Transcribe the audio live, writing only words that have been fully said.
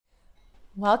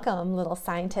Welcome, little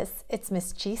scientists. It's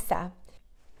Miss Gisa.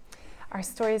 Our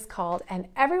story is called "And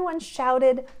Everyone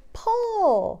Shouted,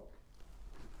 Pull!"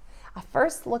 A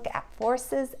first look at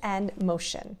forces and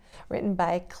motion, written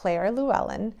by Claire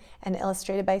Llewellyn and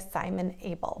illustrated by Simone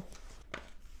Abel.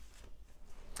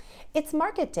 It's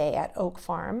market day at Oak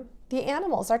Farm. The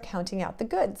animals are counting out the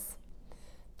goods.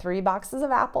 3 boxes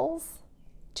of apples,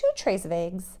 2 trays of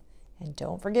eggs, and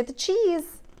don't forget the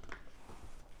cheese.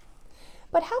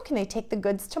 But how can they take the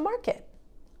goods to market?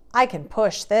 I can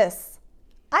push this.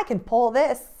 I can pull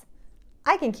this.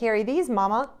 I can carry these,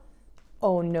 Mama.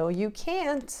 Oh, no, you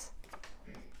can't.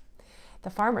 The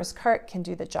farmer's cart can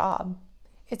do the job.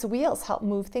 Its wheels help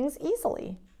move things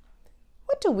easily.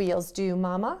 What do wheels do,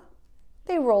 Mama?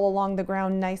 They roll along the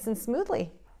ground nice and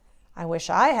smoothly. I wish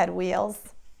I had wheels.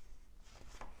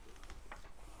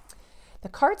 The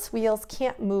cart's wheels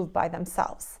can't move by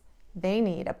themselves. They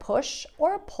need a push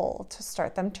or a pull to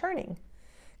start them turning.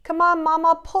 Come on,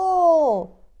 Mama,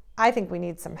 pull. I think we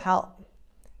need some help.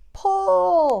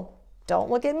 Pull. Don't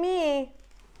look at me.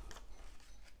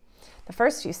 The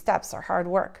first few steps are hard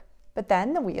work, but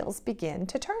then the wheels begin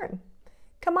to turn.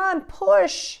 Come on,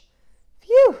 push.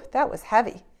 Phew, that was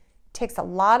heavy. It takes a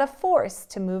lot of force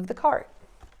to move the cart.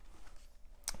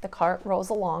 The cart rolls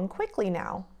along quickly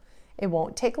now. It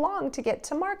won't take long to get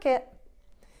to market.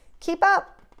 Keep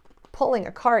up. Pulling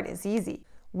a cart is easy.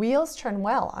 Wheels turn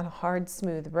well on a hard,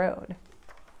 smooth road.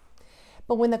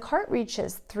 But when the cart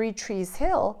reaches 3 Trees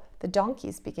Hill, the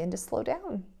donkeys begin to slow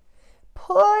down.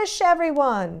 Push,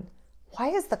 everyone! Why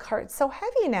is the cart so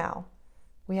heavy now?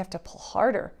 We have to pull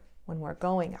harder when we're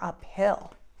going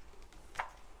uphill.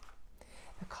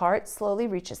 The cart slowly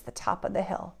reaches the top of the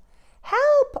hill.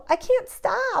 Help! I can't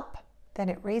stop! Then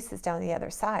it races down the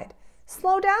other side.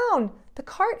 Slow down! The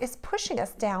cart is pushing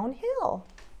us downhill.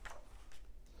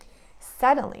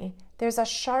 Suddenly, there's a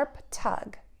sharp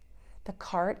tug. The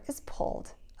cart is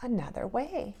pulled another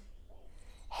way.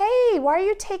 Hey, why are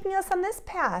you taking us on this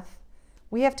path?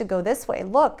 We have to go this way.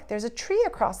 Look, there's a tree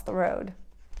across the road.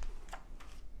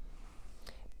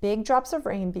 Big drops of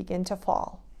rain begin to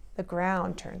fall. The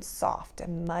ground turns soft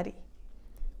and muddy.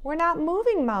 We're not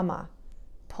moving, Mama.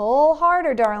 Pull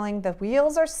harder, darling. The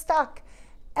wheels are stuck.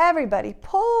 Everybody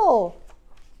pull.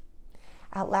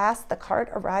 At last, the cart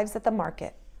arrives at the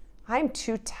market. I'm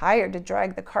too tired to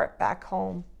drag the cart back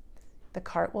home. The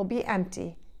cart will be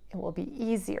empty. It will be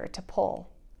easier to pull.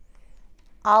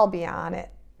 I'll be on it,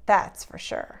 that's for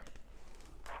sure.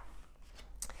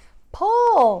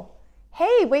 Pull!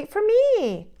 Hey, wait for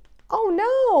me! Oh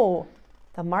no!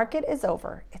 The market is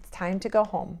over. It's time to go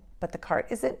home, but the cart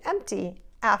isn't empty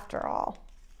after all.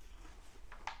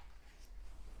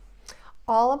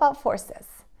 All about forces.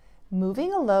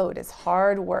 Moving a load is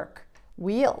hard work.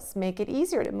 Wheels make it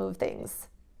easier to move things.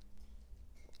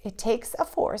 It takes a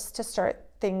force to start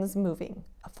things moving.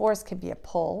 A force can be a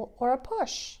pull or a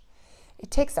push.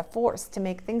 It takes a force to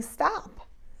make things stop.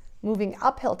 Moving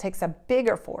uphill takes a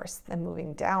bigger force than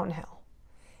moving downhill.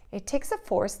 It takes a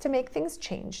force to make things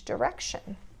change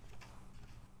direction.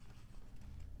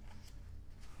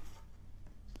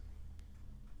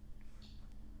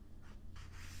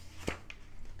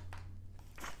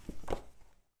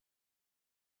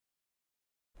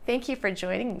 Thank you for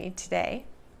joining me today.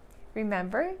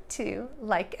 Remember to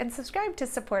like and subscribe to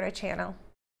support our channel.